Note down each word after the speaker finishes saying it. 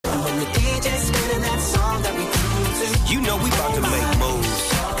You know we about to make moves.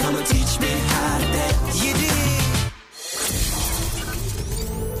 Come and teach me how to dance. You did.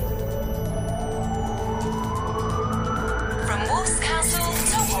 From Wolf's Castle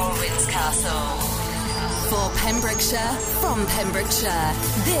to Warwin's Castle. For Pembrokeshire, from Pembrokeshire,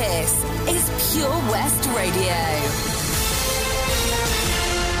 this is Pure West Radio.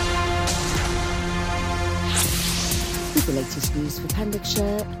 With the latest news for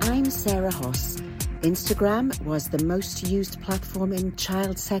Pembrokeshire, I'm Sarah Hoss. Instagram was the most used platform in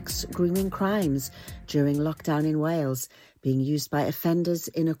child sex grooming crimes during lockdown in Wales, being used by offenders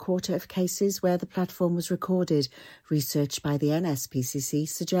in a quarter of cases where the platform was recorded, research by the NSPCC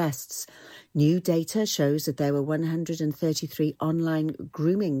suggests. New data shows that there were 133 online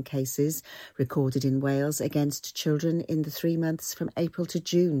grooming cases recorded in Wales against children in the 3 months from April to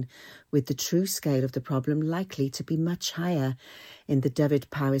June, with the true scale of the problem likely to be much higher. In the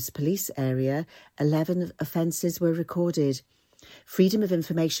Dyfed-Powys police area, 11 offences were recorded. Freedom of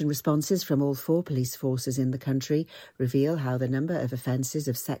information responses from all 4 police forces in the country reveal how the number of offences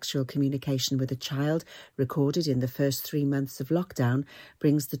of sexual communication with a child recorded in the first 3 months of lockdown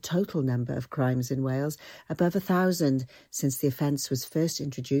brings the total number of crimes in Wales above 1,000 since the offence was first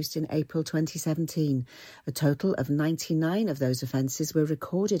introduced in April 2017. A total of 99 of those offences were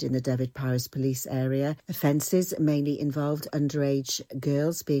recorded in the Dyfed-Powys police area. Offences mainly involved underage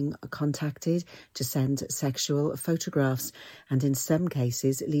girls being contacted to send sexual photographs, and in some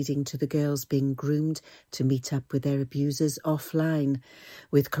cases leading to the girls being groomed to meet up with their abusers offline.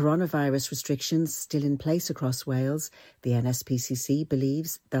 With coronavirus restrictions still in place across Wales, the NSPCC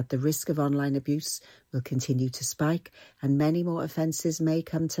believes that the risk of online abuse will continue to spike and many more offences may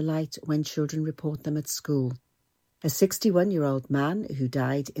come to light when children report them at school. A 61-year-old man who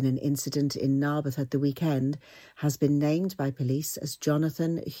died in an incident in Narberth at the weekend has been named by police as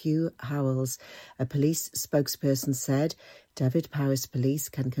Jonathan Hugh Howells. A police spokesperson said Dyfed-Powys Police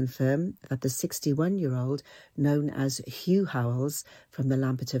can confirm that the 61-year-old, known as Hugh Howells, from the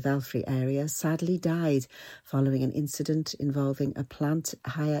Lampeter-Velfrey area, sadly died following an incident involving a plant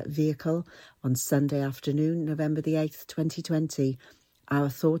hire vehicle on Sunday afternoon, November the 8th, 2020. Our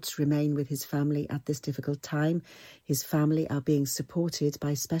thoughts remain with his family at this difficult time. His family are being supported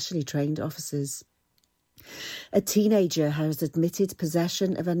by specially trained officers. A teenager has admitted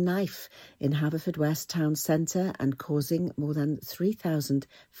possession of a knife in Haverfordwest town centre and causing more than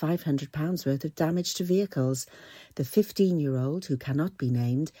 £3,500 worth of damage to vehicles. The 15-year-old, who cannot be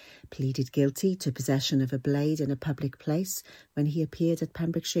named, pleaded guilty to possession of a blade in a public place when he appeared at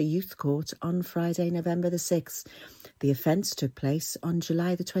Pembrokeshire Youth Court on Friday, November the 6th. The offence took place on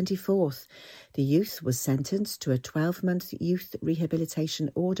July the 24th. The youth was sentenced to a 12-month youth rehabilitation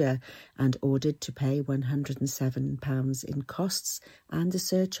order and ordered to pay £107 in costs and a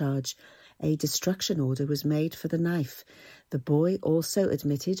surcharge. A destruction order was made for the knife. The boy also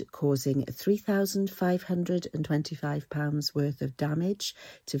admitted causing £3,525 worth of damage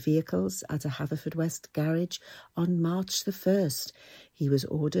to vehicles at a Haverfordwest garage on March the 1st. He was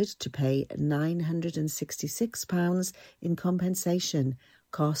ordered to pay £966 in compensation,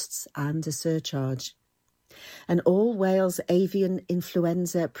 costs and a surcharge. An all-Wales avian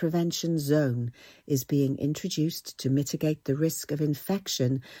influenza prevention zone is being introduced to mitigate the risk of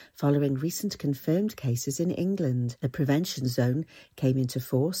infection following recent confirmed cases in England. The prevention zone came into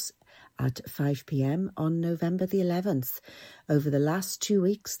force at 5 p.m. on November the 11th. Over the last 2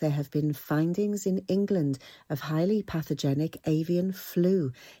 weeks, there have been findings in England of highly pathogenic avian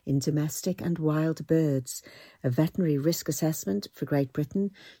flu in domestic and wild birds. A veterinary risk assessment for Great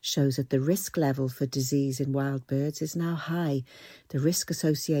Britain shows that the risk level for disease in wild birds is now high. The risk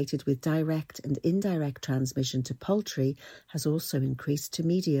associated with direct and indirect transmission to poultry has also increased to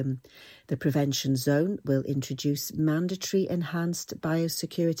medium. The prevention zone will introduce mandatory enhanced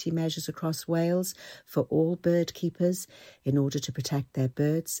biosecurity measures across Wales for all bird keepers in order to protect their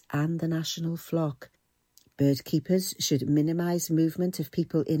birds and the national flock. Bird keepers should minimise movement of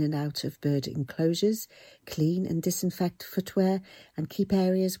people in and out of bird enclosures, clean and disinfect footwear, and keep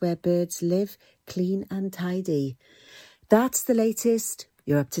areas where birds live clean and tidy. That's the latest.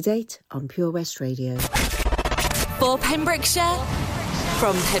 You're up to date on Pure West Radio. For Pembrokeshire,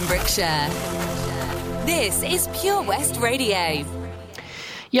 from Pembrokeshire, this is Pure West Radio.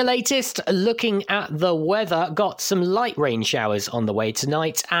 Your latest, looking at the weather, got some light rain showers on the way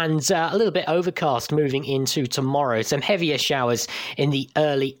tonight and a little bit overcast moving into tomorrow. Some heavier showers in the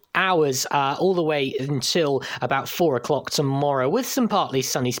early hours all the way until about 4 o'clock tomorrow, with some partly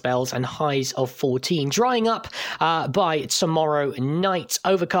sunny spells and highs of 14. Drying up by tomorrow night.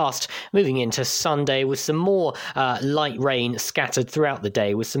 Overcast moving into Sunday with some more light rain scattered throughout the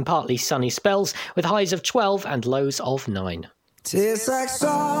day, with some partly sunny spells with highs of 12 and lows of 9. Tastes like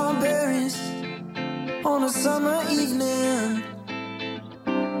strawberries on a summer evening,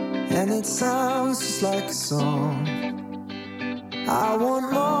 and it sounds just like a song. I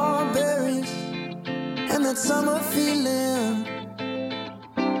want more berries and that summer feeling.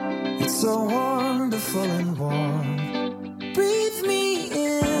 It's so wonderful and warm. Breathe me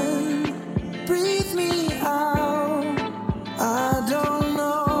in, breathe me out. I don't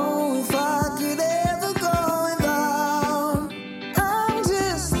know if I could ever go without. I'm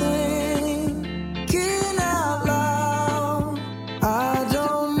just thinking out loud. I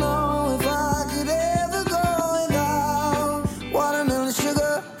don't know if I could ever go without watermelon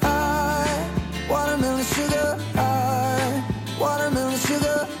sugar high, watermelon sugar high, watermelon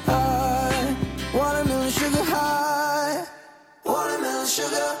sugar high, watermelon sugar high, watermelon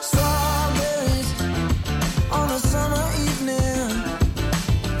sugar. Strawberries on a summer evening.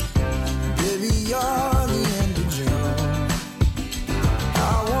 Baby, you're the end of June. I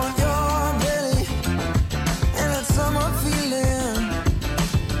want your belly and that summer feeling,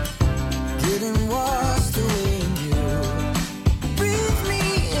 getting washed away in you. Breathe me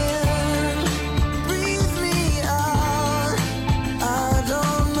in, breathe me out. I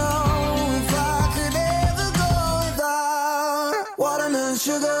don't know if I could ever go without watermelon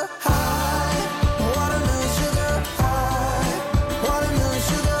sugar high, watermelon sugar high, watermelon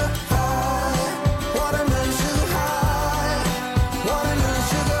sugar high, watermelon sugar high, watermelon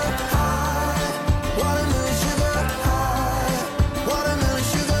sugar high, watermelon sugar high, watermelon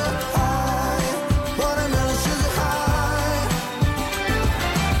sugar high, watermelon sugar high.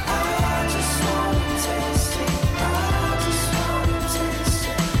 I just wanna taste it, I just wanna taste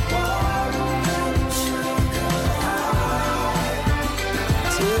it, watermelon sugar high.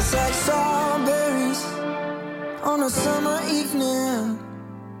 Tastes like strawberries on a summer evening,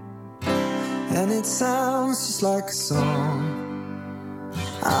 and it sounds just like a song.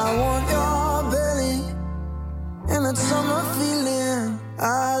 I want your belly and that summer feeling.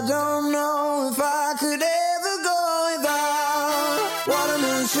 I don't know if I could ever go without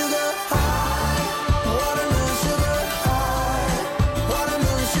watermelon sugar high, watermelon sugar high,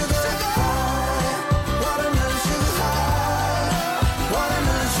 watermelon sugar high, watermelon sugar high,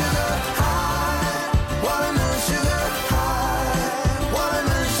 watermelon sugar high, watermelon sugar high,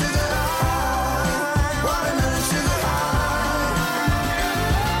 watermelon sugar high, watermelon sugar high.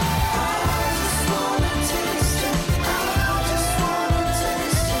 I just wanna taste it, I just wanna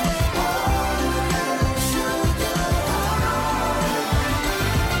taste it, watermelon sugar high.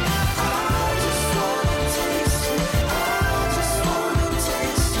 I just wanna taste it, I just wanna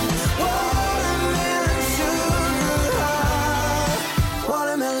taste it, watermelon sugar high,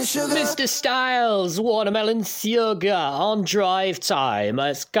 watermelon sugar. Mr. Styles, Watermelon Sugar on Drive Time.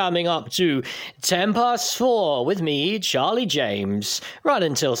 It's coming up to 4:10 with me, Charlie James, right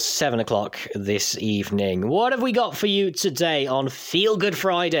until 7 o'clock this evening. What have we got for you today on Feel Good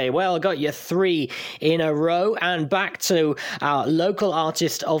Friday? Well, I got you 3 in a row, and back to our local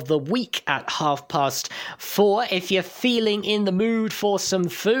artist of the week at 4:30. If you're feeling in the mood for some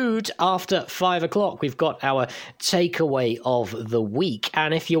food after 5 o'clock, we've got our takeaway of the week.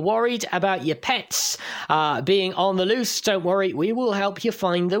 And if you're worried about your pets being on the loose, don't worry, we will help you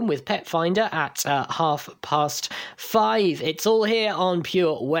find them with Pet Finder at 5:30. It's all here on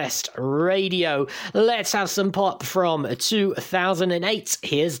Pure West Radio. Let's have some pop from 2008.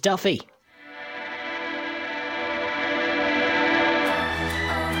 Here's Duffy.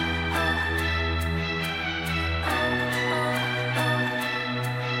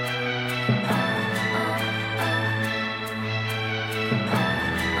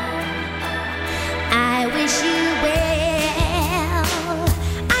 I wish you well.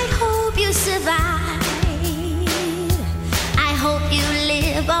 I hope you survive. I hope you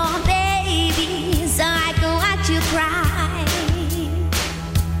live on, baby, so I can watch you cry.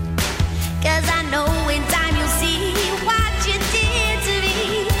 'Cause I know in time you'll see what you did to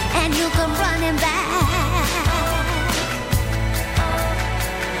me, and you'll come running back.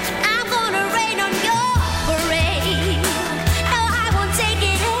 I'm gonna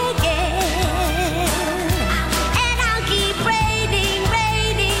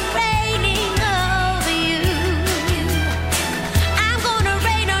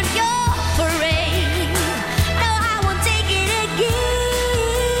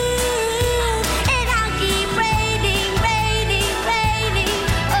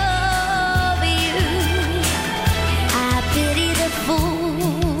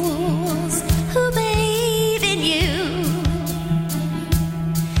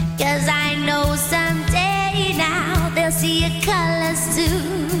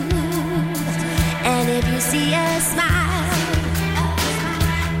see a smile.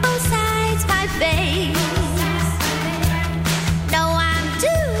 Both sides my face. No, I'm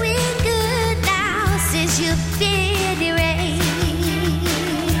doing good now since you've been erased.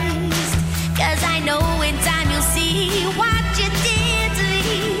 'Cause I know in time you'll see what you did to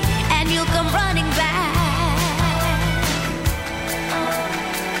me, and you'll come running back.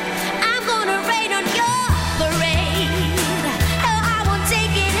 I'm gonna rain on your parade. No, I won't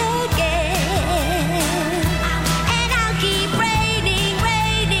take it again. And I'll keep raining,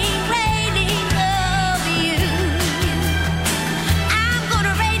 raining, raining over you. I'm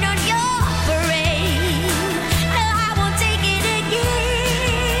gonna rain on your parade. No, I won't take it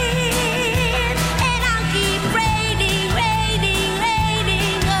again. And I'll keep raining, raining,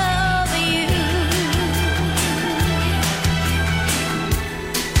 raining over you.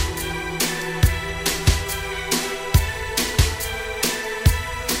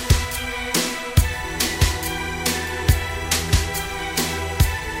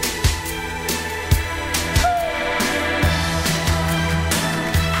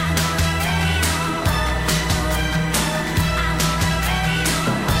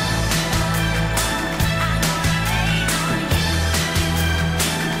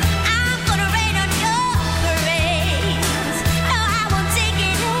 I'm gonna rain on your parades. No, I won't take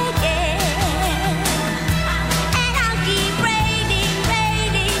it again. And I'll keep raining,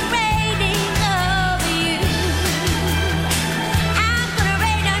 raining, raining over you. I'm gonna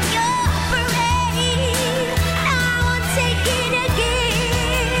rain on your parade. No, I won't take it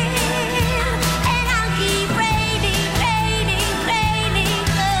again. And I'll keep raining, raining, raining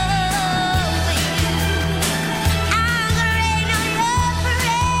over you. I'm gonna rain on your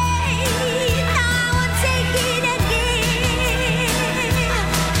parade. No, I won't take it again.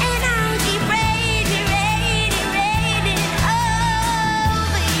 And I'll keep raining, raining, raining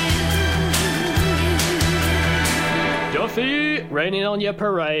over you. Duffy, raining on your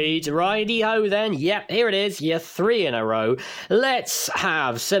parade. Righty-ho then. Yep, here it is. You're 3 in a row. Let's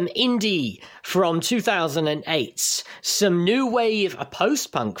have some indie from 2008. Some new wave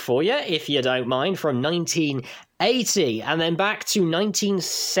post-punk for you, if you don't mind, from 1980. And then back to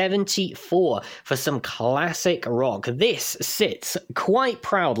 1974 for some classic rock. This sits quite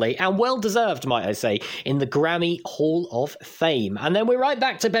proudly, and well-deserved, might I say, in the Grammy Hall of Fame. And then we're right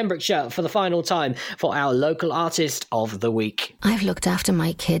back to Pembrokeshire for the final time for our local artist of the week. I've looked after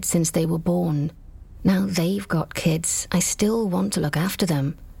my kids since they were born. Now they've got kids. I still want to look after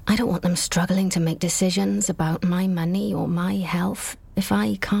them. I don't want them struggling to make decisions about my money or my health if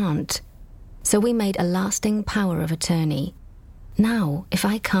I can't. So we made a lasting power of attorney. Now, if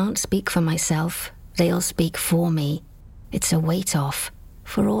I can't speak for myself, they'll speak for me. It's a weight off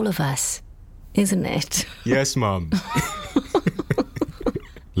for all of us, isn't it? Yes, Mum.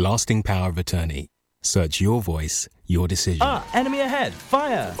 Lasting power of attorney. Search your voice, your decision. Ah, enemy ahead.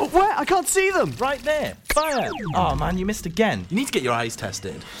 Fire. Oh, where? I can't see them. Right there. Fire. Oh, man, you missed again. You need to get your eyes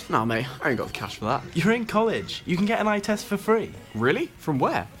tested. Nah, mate, I ain't got the cash for that. You're in college. You can get an eye test for free. Really? From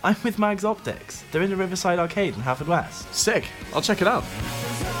where? I'm with Mags Optics. They're in the Riverside Arcade in Haverfordwest. Sick. I'll check it out.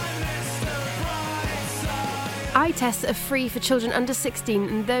 Eye tests are free for children under 16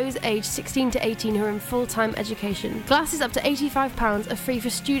 and those aged 16 to 18 who are in full-time education. Glasses up to £85 are free for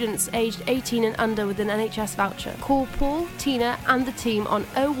students aged 18 and under with an NHS voucher. Call Paul, Tina and the team on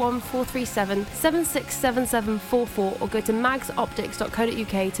 01437 767744 or go to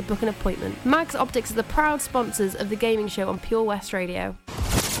magsoptics.co.uk to book an appointment. Mags Optics are the proud sponsors of the gaming show on Pure West Radio.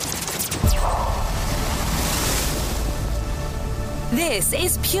 This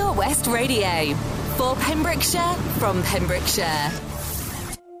is Pure West Radio. For Pembrokeshire, from Pembrokeshire.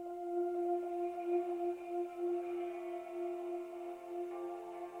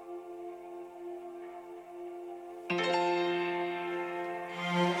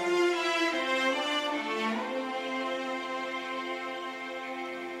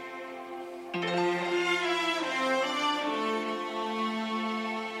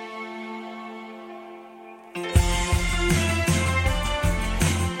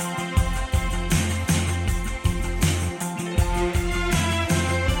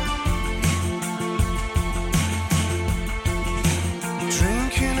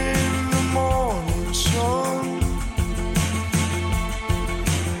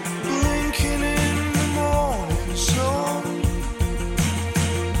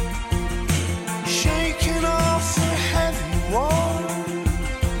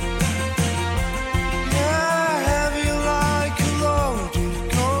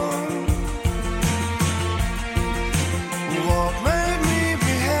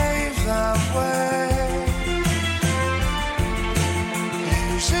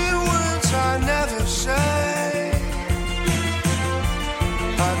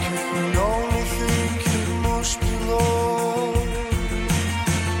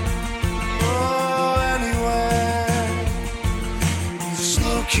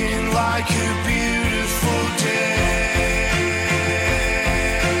 looking like a beautiful day.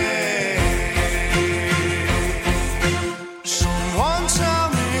 Someone tell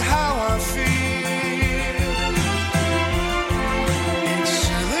me how I feel. It's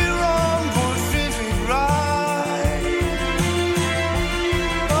silly wrong but vivid right.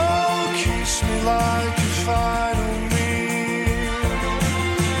 Oh, kiss me like a final meal.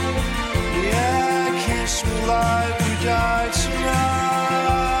 Yeah, kiss me like we died tonight.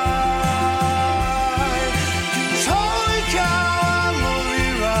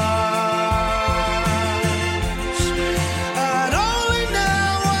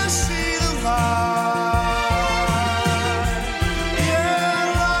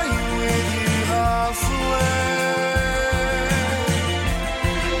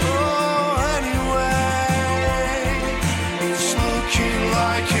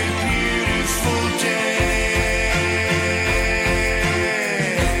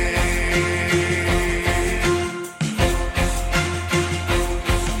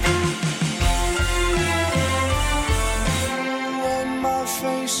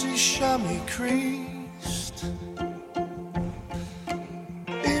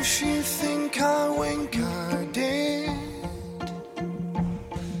 If you think I wink, I did.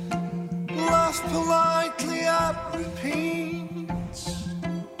 Laugh politely at repeats.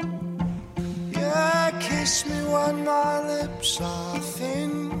 Yeah, kiss me when my lips are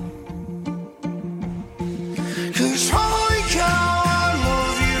thin. 'Cause holy cow, I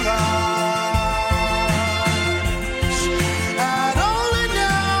love your eyes. And only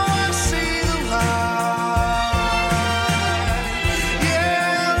now I see the light.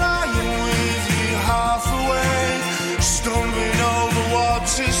 Yeah, lying with you half away, stumbling over what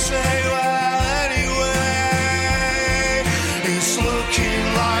to say. Well, anyway, it's looking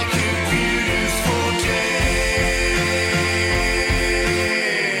like a beautiful day.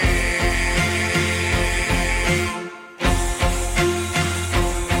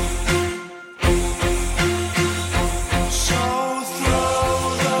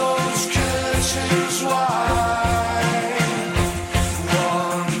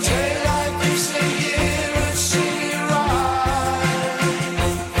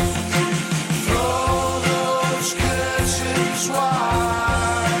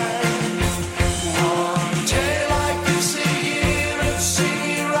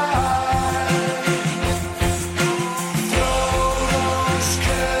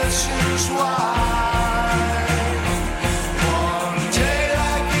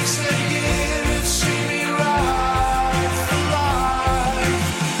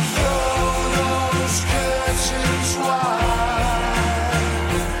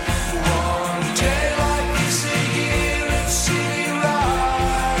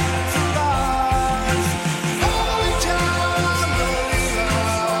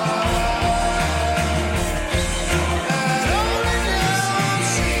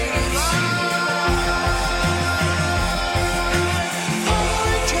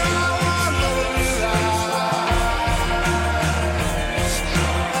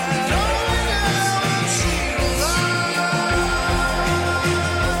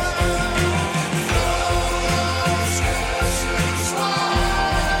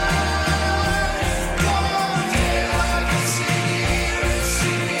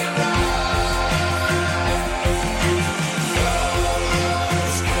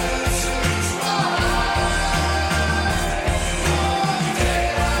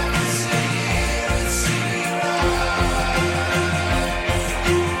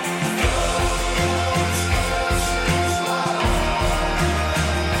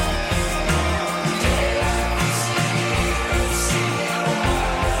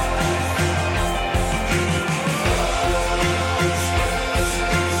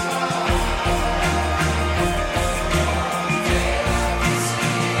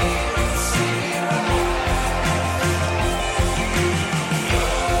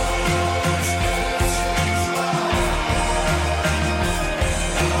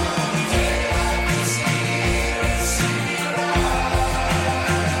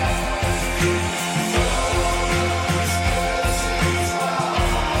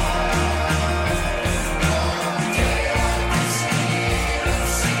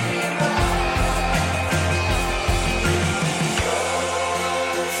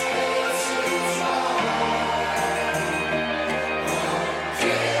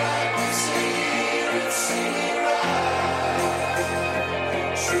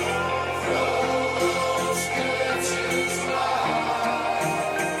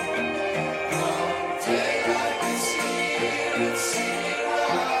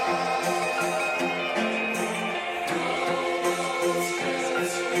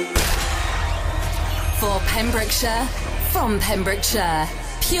 For Pembrokeshire, from Pembrokeshire,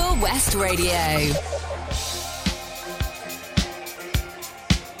 Pure West Radio.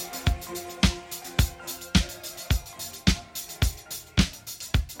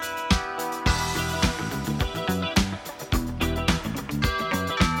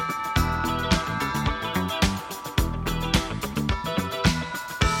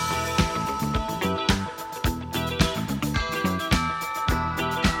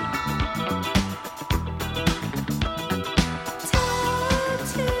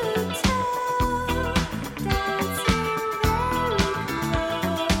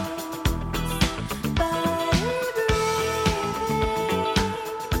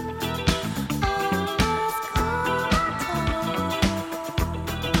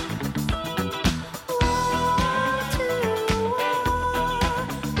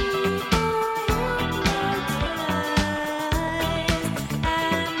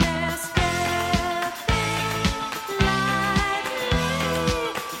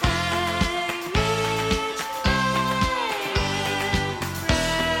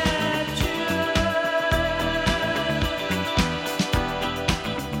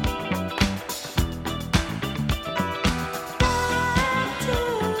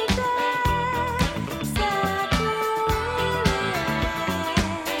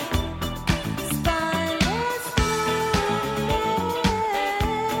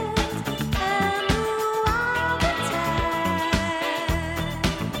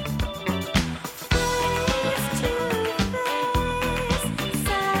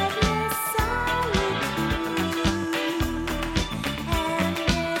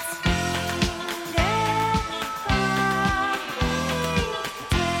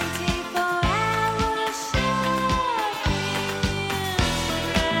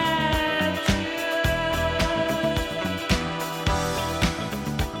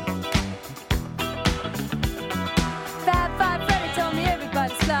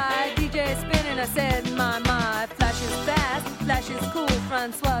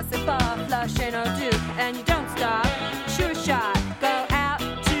 Francois, c'est pas flush and no do, and you don't stop. Sure shot, go out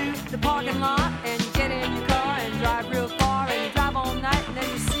to the parking lot and you get in your car and drive real far and you drive all night and then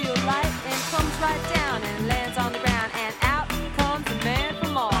you see a light and it comes right down and lands on the ground and out comes a man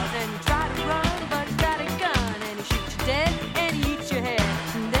from Mars and you try to run but he's got a gun and he shoots you dead and he eats your head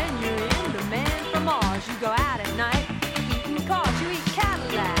and then you're in the man from Mars. You go out at night eating cars, you eat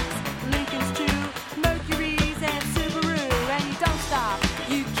Cadillacs, Lincolns too, Mercuries and Subaru and you don't stop.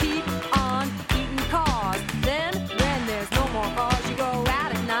 You keep on eating cars. Then, when there's no more cars, you go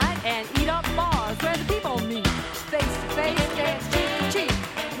out at night and eat up bars where the people meet. Face to face, dance cheek to cheek.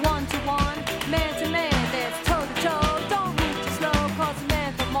 One to one, man to man, dance toe to toe. Don't move too slow, cause the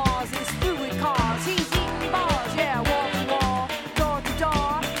man from Mars is through with cars. He's eating bars, yeah, wall to wall, door to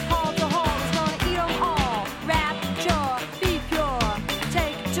door, hall to hall. He's gonna eat them all. Rapture, be pure,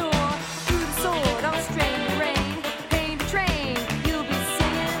 take a tour through the sword. Don't strain the rain, pain to train. You'll be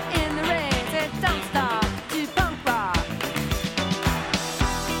singing in the rain. Said don't stop, do punk rock.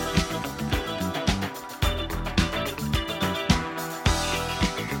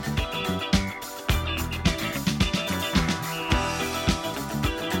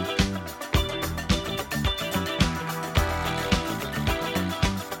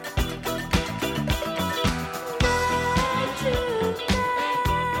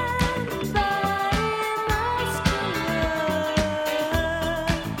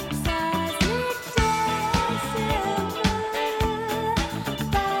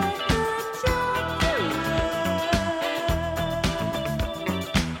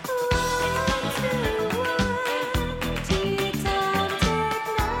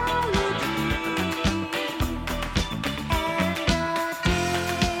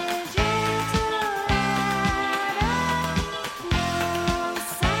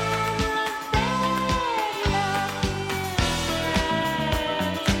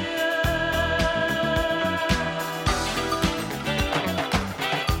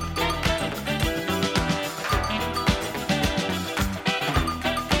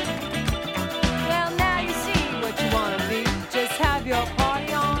 Well, now you see what you wanna be. Just have your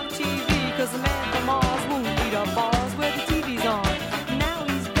party on TV. Cause the man from Mars won't eat up bars where the TV's on. Now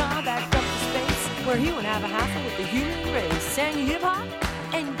he's gone back up to space where he won't have a hassle with the human race. And you hip hop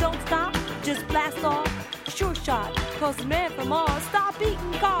and you don't stop, just blast off. Sure shot, cause the man from Mars stopped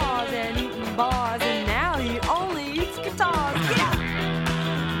eating cars and eating bars. And now he only eats guitars. Yeah!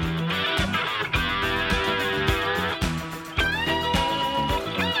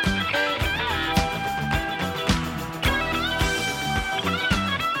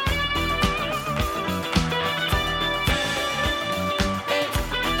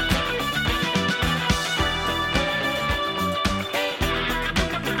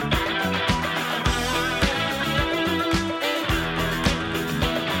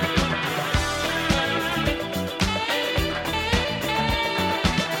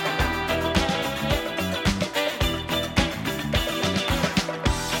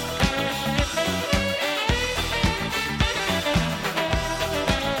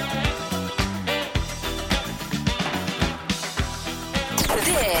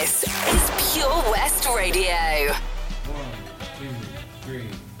 This is Pure West Radio. 1, 2, 3.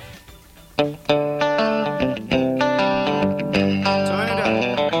 Turn it up.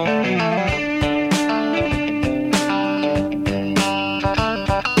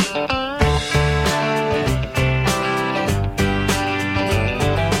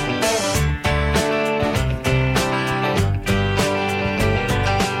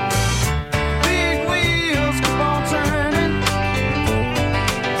 Big wheels keep on turning,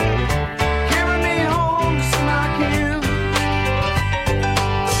 carry me home to Smokin,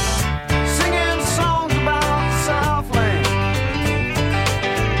 singing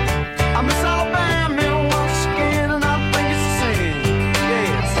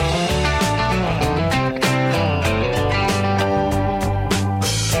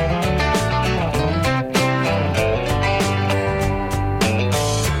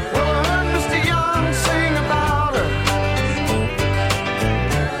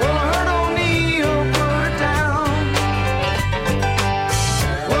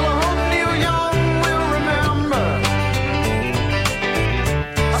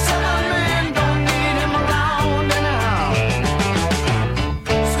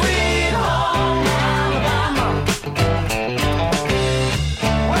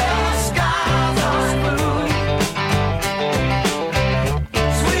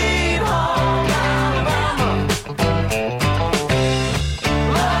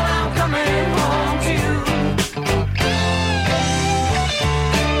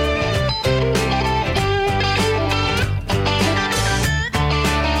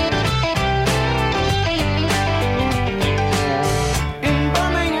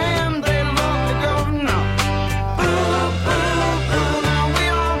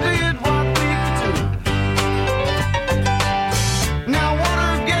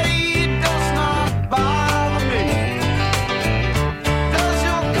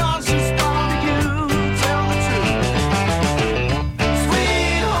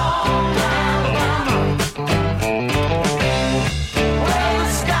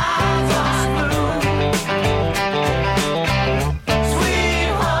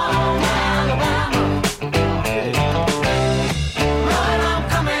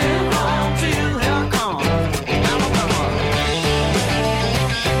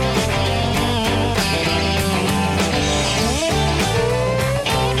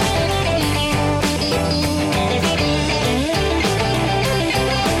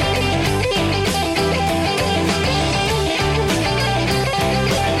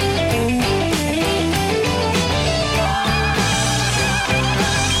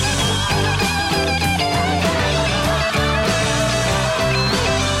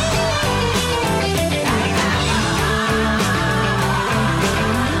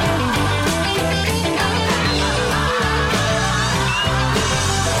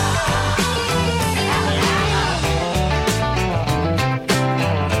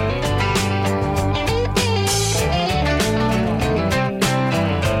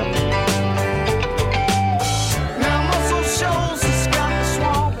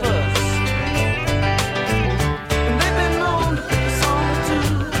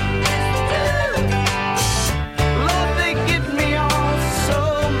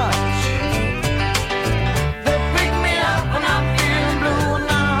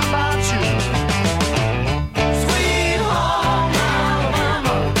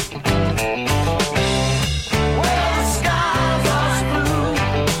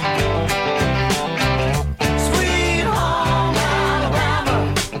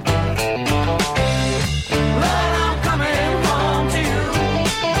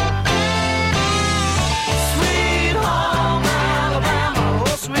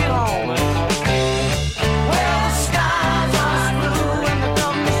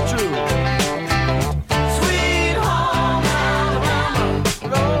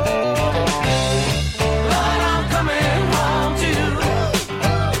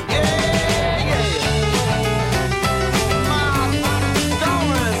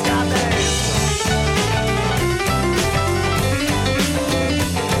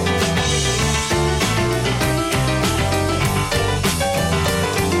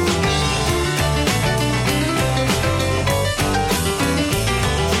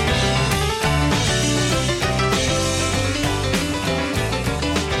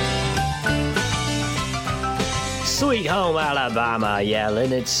Home Alabama. Yeah,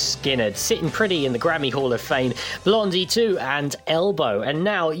 Leonard Skinner sitting pretty in the Grammy Hall of Fame. Blondie 2 and Elbow. And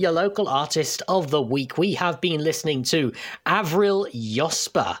now your local artist of the week. We have been listening to Avril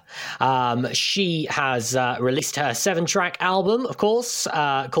Jospa. She has released her 7-track album, of course,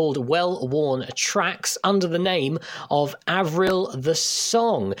 called Well Worn Tracks, under the name of Avril the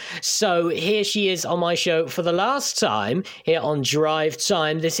Song. So here she is on my show for the last time here on Drive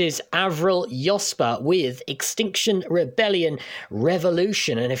Time. This is Avril Jospa with Extinction Rebellion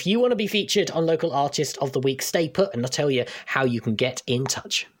Revolution. And if you want to be featured on Local Artist of the Week, stay put and I'll tell you how you can get in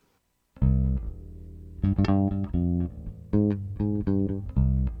touch.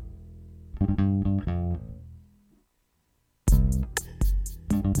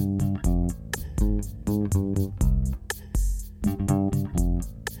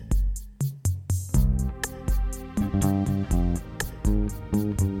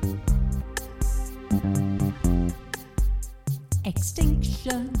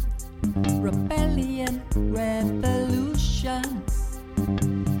 Extinction, rebellion, revolution.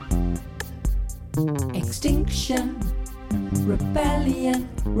 Extinction, rebellion,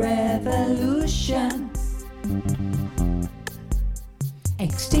 revolution.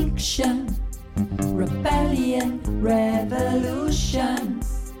 Extinction, rebellion, revolution.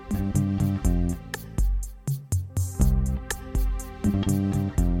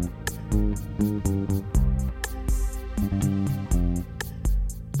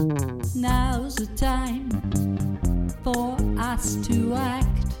 Now's the time for us to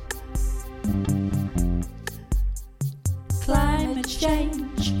act. Climate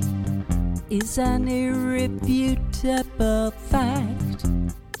change is an irrefutable fact.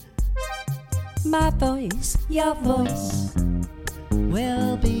 My voice, your voice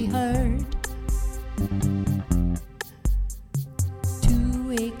will be heard.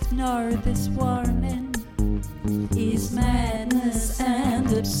 To ignore this warning is madness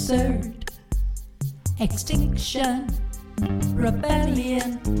and absurd. Extinction,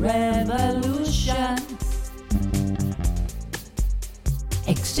 rebellion, revolution.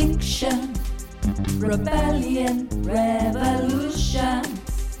 Extinction, rebellion, revolution.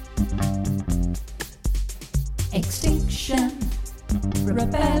 Extinction,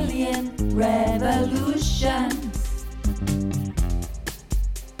 rebellion, revolution.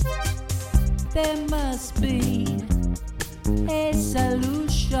 There must be a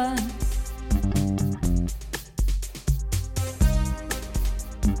solution.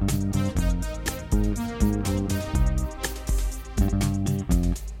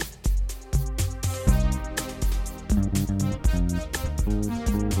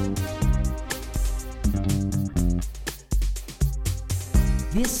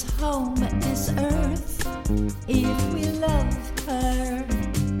 This home, this earth, if we love her,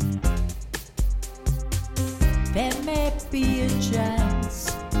 there may be a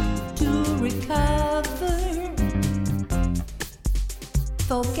chance to recover.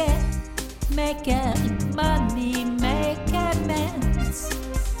 Forget making money, make amends.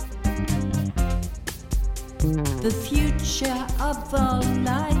 The future of our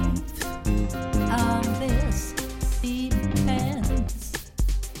life on this depends.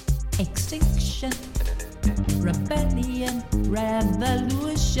 Extinction, rebellion,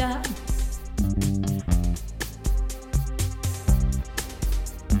 revolution.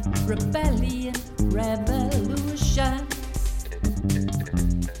 Rebellion, revolution.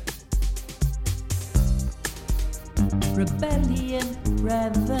 Rebellion,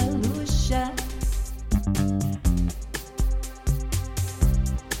 revolution.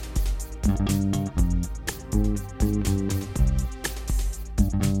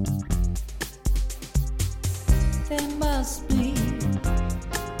 There must be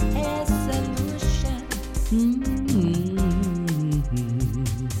a solution.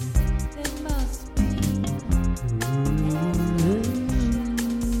 There must be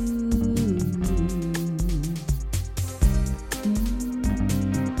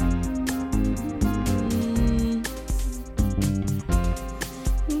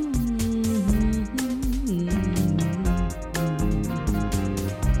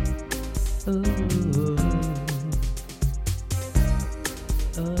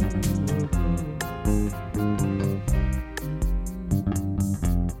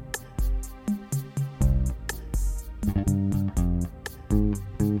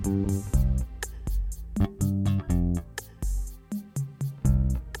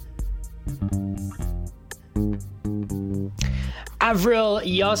Avril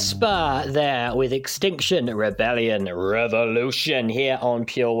Yospa there with Extinction Rebellion Revolution here on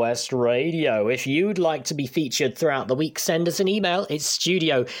Pure West Radio. If you'd like to be featured throughout the week, send us an email. It's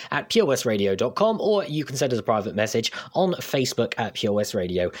studio@purewestradio.com, or you can send us a private message on Facebook at Pure West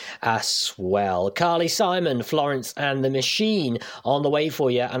Radio as well. Carly Simon, Florence and the Machine on the way for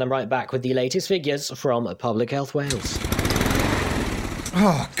you, and I'm right back with the latest figures from Public Health Wales.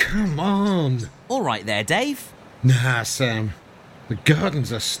 Oh, come on. All right there, Dave. Nah, Sam. The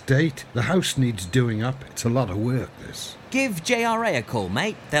garden's a state. The house needs doing up. It's a lot of work, this. Give JRA a call,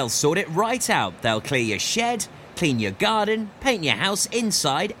 mate. They'll sort it right out. They'll clear your shed, clean your garden, paint your house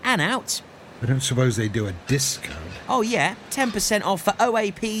inside and out. I don't suppose they do a discount. Oh yeah, 10% off for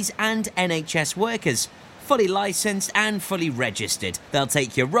OAPs and NHS workers. Fully licensed and fully registered. They'll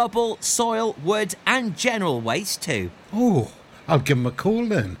take your rubble, soil, wood and general waste too. Oh, I'll give them a call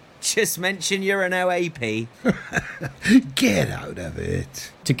then. Just mention you're an OAP. Get out of it.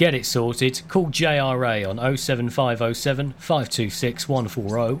 To get it sorted, call JRA on 07507 526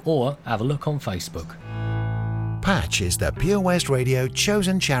 140 or have a look on Facebook. Patch is the Pure West Radio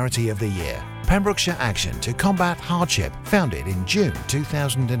chosen charity of the year. Pembrokeshire Action to Combat Hardship, founded in June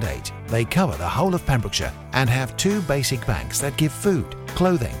 2008. They cover the whole of Pembrokeshire and have 2 basic banks that give food,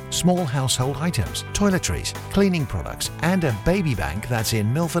 clothing, small household items, toiletries, cleaning products, and a baby bank that's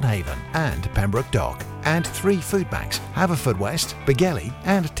in Milford Haven and Pembroke Dock, and 3 food banks, Haverfordwest, Begelly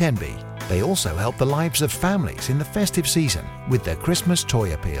and Tenby. They also help the lives of families in the festive season with their Christmas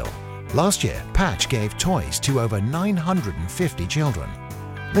toy appeal. Last year, Patch gave toys to over 950 children.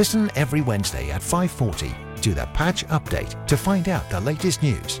 Listen every Wednesday at 5:40 to the Patch Update to find out the latest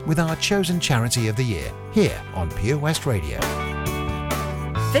news with our chosen charity of the year here on Pure West Radio.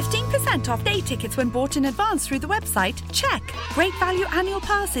 15% off day tickets when bought in advance through the website? Check. Great value annual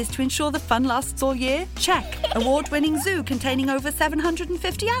passes to ensure the fun lasts all year? Check. Award-winning zoo containing over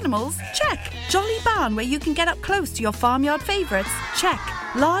 750 animals? Check. Jolly barn where you can get up close to your farmyard favourites? Check.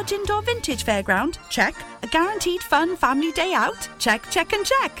 Large indoor vintage fairground? Check. A guaranteed fun family day out? Check, check and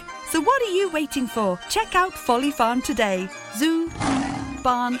check. So what are you waiting for? Check out Folly Farm today. Zoo,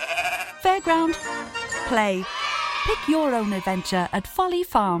 barn, fairground, play. Pick your own adventure at Folly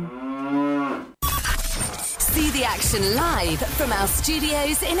Farm. See the action live from our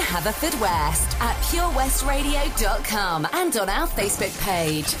studios in Haverfordwest at purewestradio.com and on our Facebook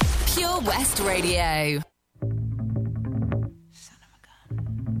page, Pure West Radio.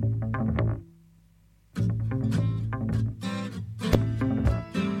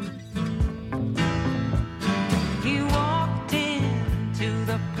 You walked into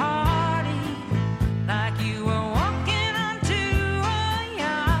the party like you were walking onto a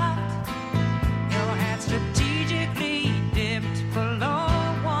yacht. Your hat strategically dipped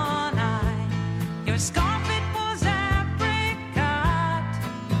below one eye. Your scarf, it was apricot.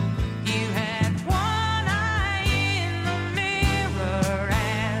 You had one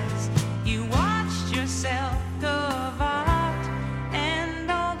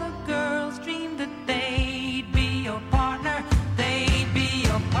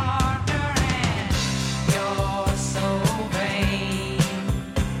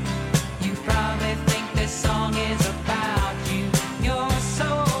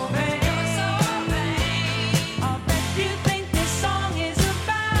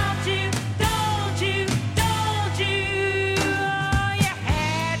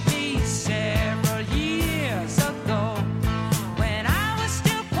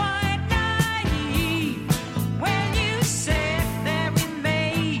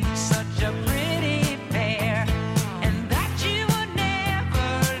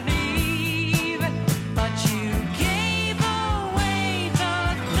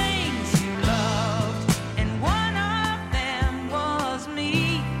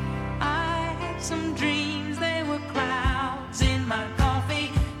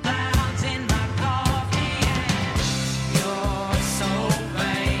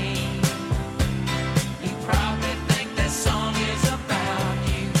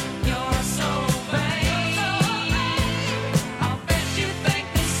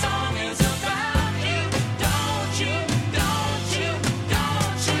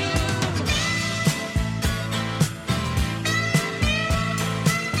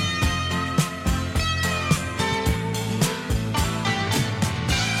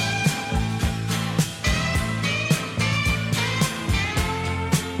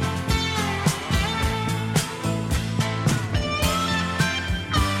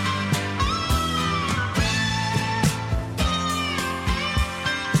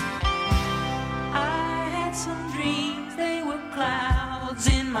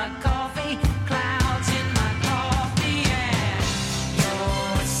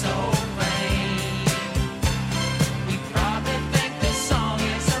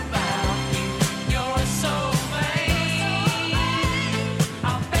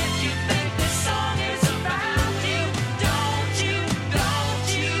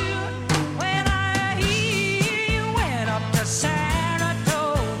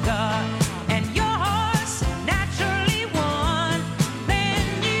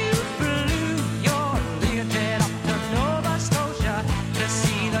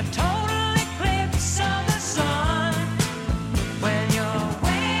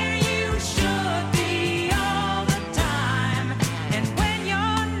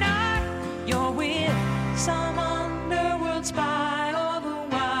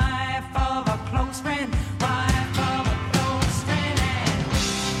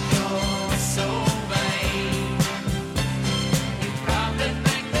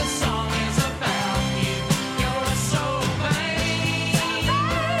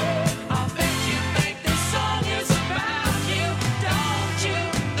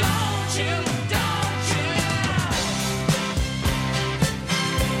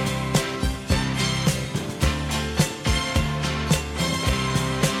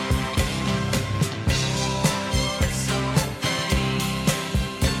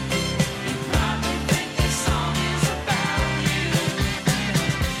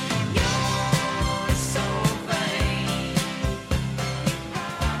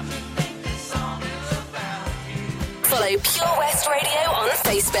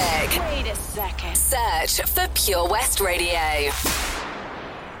music. Wait a second. Search for Pure West Radio.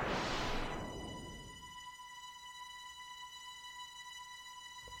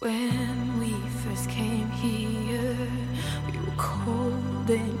 When we first came here, we were cold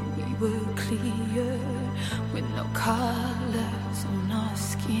and we were clear, with no colors on our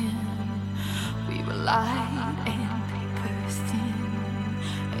skin. We were light and paper thin.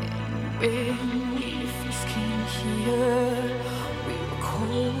 And when we first came here, we were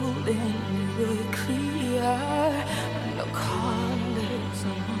cold and we were clear, with no colors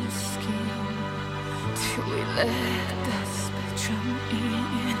on our skin. Till we let the spectrum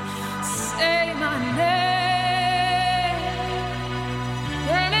in. Say my name,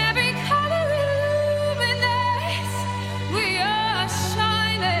 and every color illuminates. We are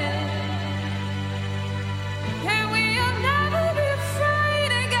shining, and we'll never be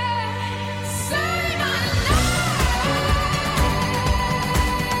afraid again. Say my name,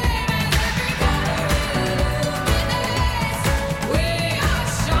 and every color illuminates. We are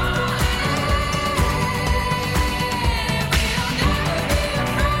shining,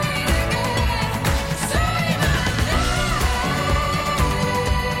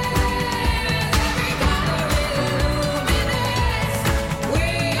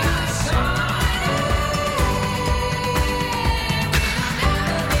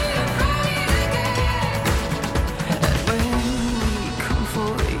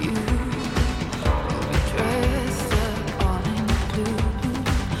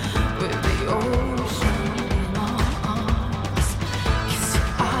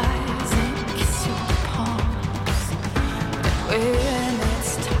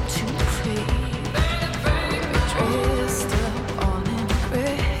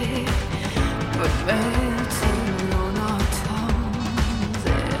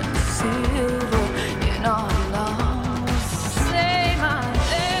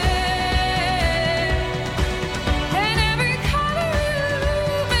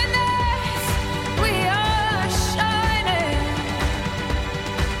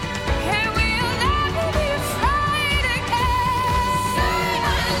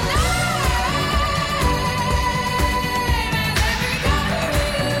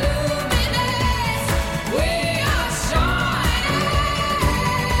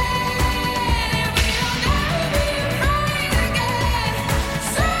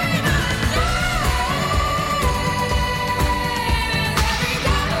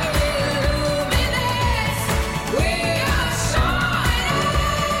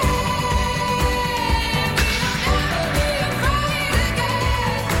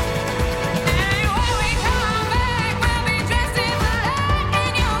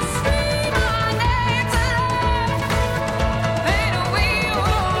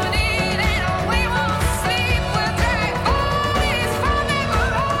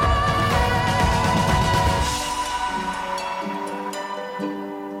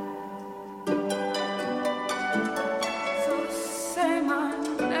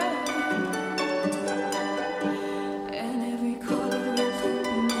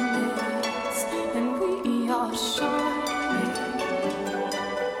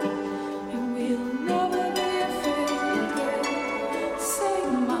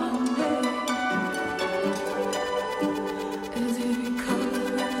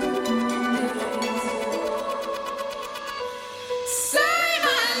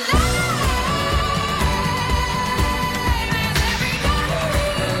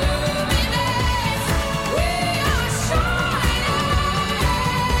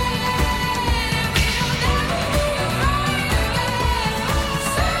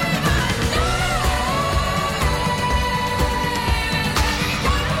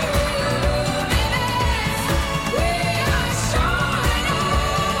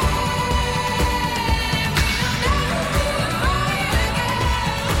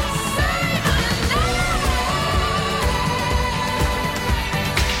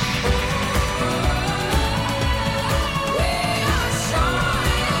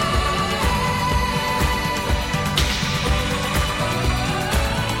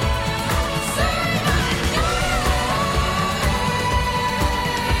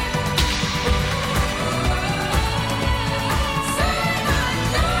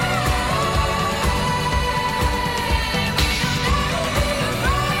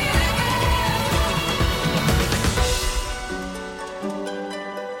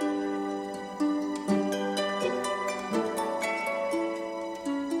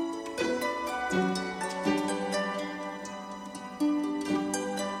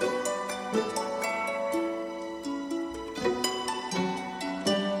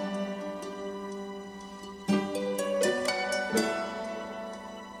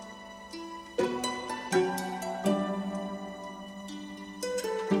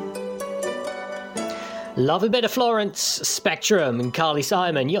 Love a bit of Florence, Spectrum and Carly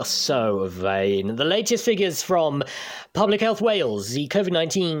Simon. You're so vain. The latest figures from Public Health Wales. The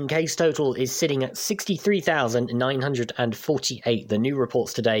COVID-19 case total is sitting at 63,948. The new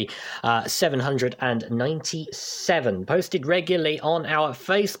reports today, 797. Posted regularly on our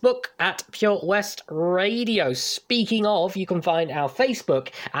Facebook at Pure West Radio. Speaking of, you can find our Facebook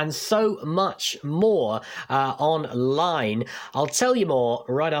and so much more online. I'll tell you more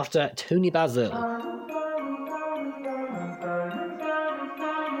right after Tony Basil.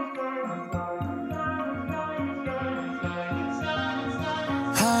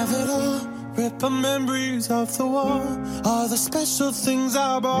 Have it all, rip the memories off the wall. All the special things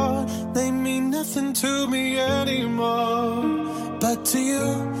I bought, they mean nothing to me anymore. But to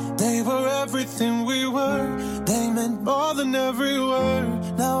you, they were everything we were. They meant more than every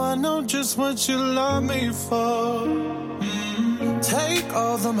word. Now I know just what you love me for. Take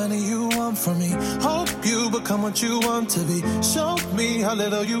all the money you want from me. Hope you become what you want to be. Show me how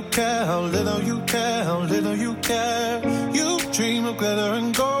little you care, how little you care, how little you care. You dream of glitter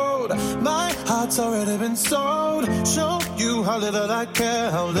and gold. My heart's already been sold. Show you how little I care,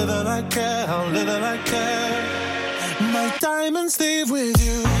 how little I care, how little I care. My diamonds leave with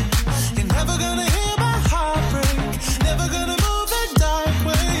you. You're never gonna hear my heart break. Never gonna move the dark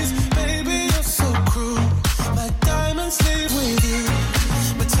ways. Baby, you're so cruel. My diamonds leave with you.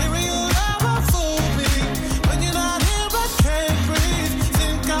 Material never fooled me. When you're not here, I can't breathe.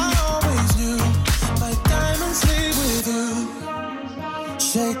 Think I always knew. My diamonds leave with you.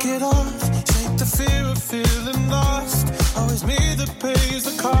 Shake it off. Shake the fear of feeling lost. Always me that pays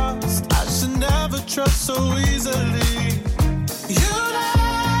the cost. I should never trust so easily. You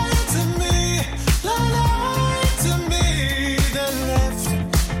lied to me, lied to me. Then left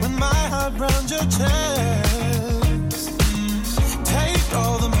with my heart round your chest. Take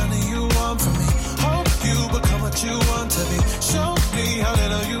all the money you want from me. Hope you become what you want to be. Show me how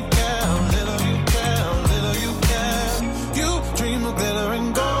little you care, how little you care, how little you care. You dream of glitter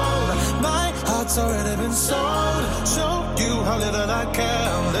and gold. My heart's already been sold. Show you how little I care,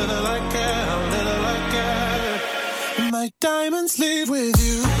 how little I care, how little I care. My diamonds leave with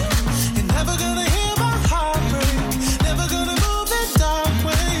you. You're never gonna hear my heart break. Never gonna move the dark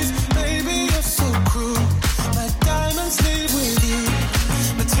ways. Baby, you're so cruel. My diamonds leave with you.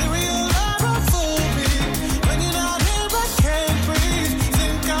 Material never fooled me. When you're not here, I can't breathe.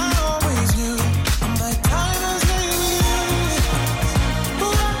 Think I always knew. My diamonds leave with you.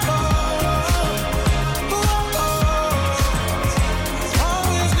 Ooh, oh, ooh, oh,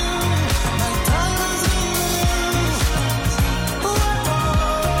 always knew. My diamonds leave with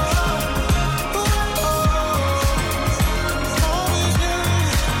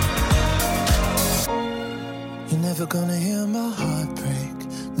you. You're never gonna hear my heart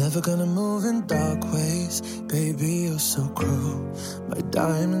break. Never gonna move in dark ways. Baby, you're so cruel. My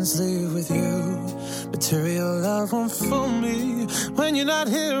diamonds leave with you. Material love won't fool me. When you're not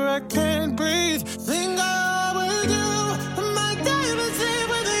here, I can't breathe. Think I always do. My diamonds leave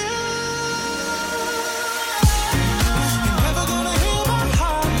with you. You're never gonna hear my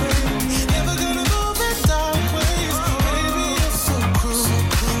heart break. Never gonna move in dark ways. Baby, you're so cruel.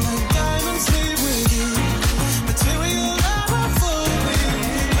 My diamonds leave with you. Material never fooled me.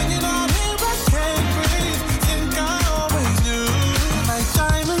 When you're not here, I can't breathe. Think I always knew. My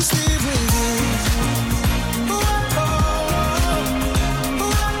diamonds leave with you. Ooh, oh,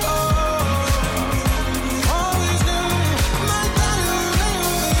 ooh, oh, always knew. My diamonds leave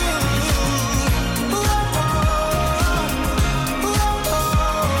with you. Ooh, oh, ooh, oh,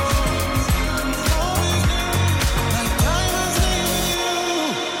 always knew. My diamonds leave with you.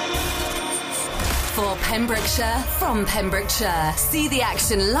 For Pembrokeshire, from Pembrokeshire. See the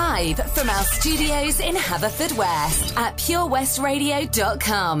action live from our studios in Haverfordwest at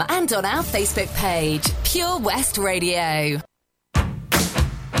purewestradio.com and on our Facebook page, Pure West Radio.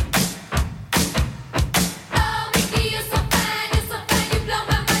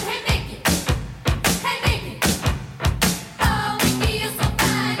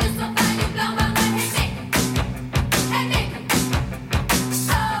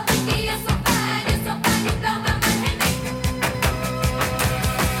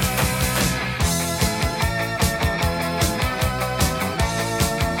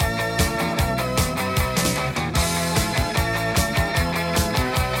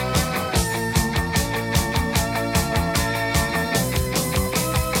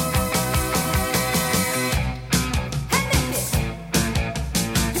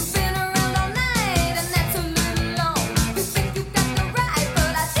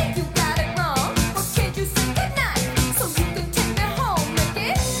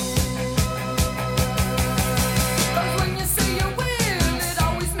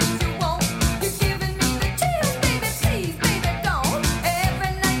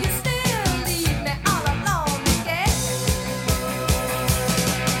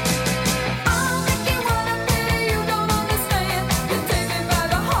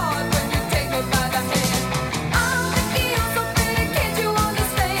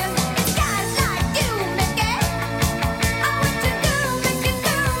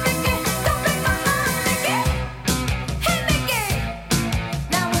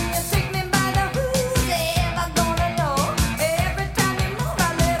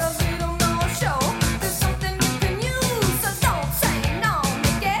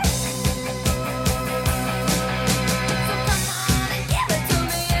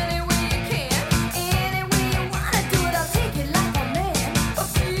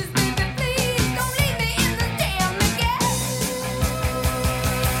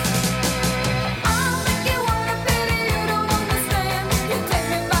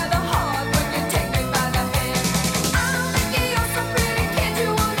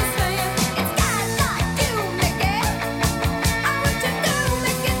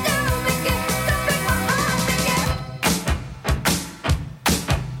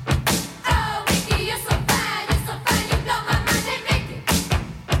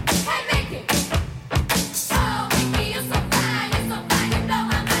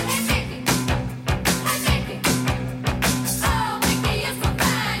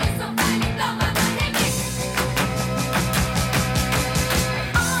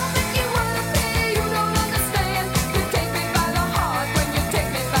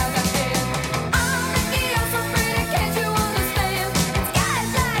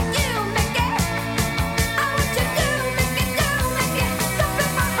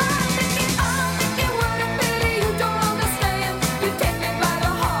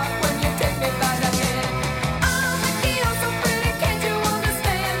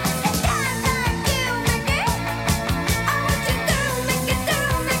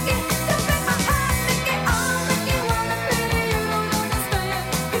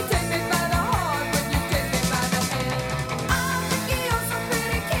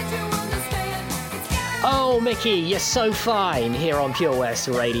 Nicky, you're so fine here on Pure West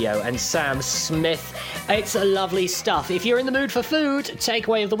Radio, and Sam Smith. It's lovely stuff. If you're in the mood for food,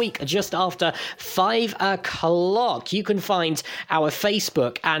 takeaway of the week just after 5 o'clock. You can find our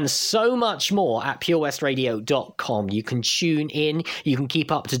Facebook and so much more at purewestradio.com. You can tune in. You can keep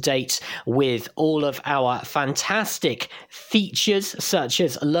up to date with all of our fantastic features, such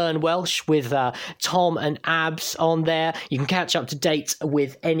as Learn Welsh with Tom and Abs on there. You can catch up to date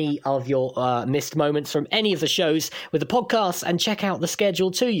with any of your missed moments from any of the shows with the podcasts, and check out the schedule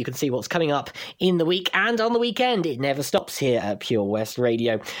too. You can see what's coming up in the week and on the weekend. It never stops here at Pure West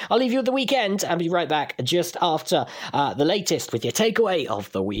Radio. I'll leave you with the weekend and be right back just after the latest with your takeaway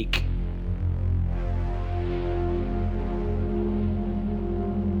of the week.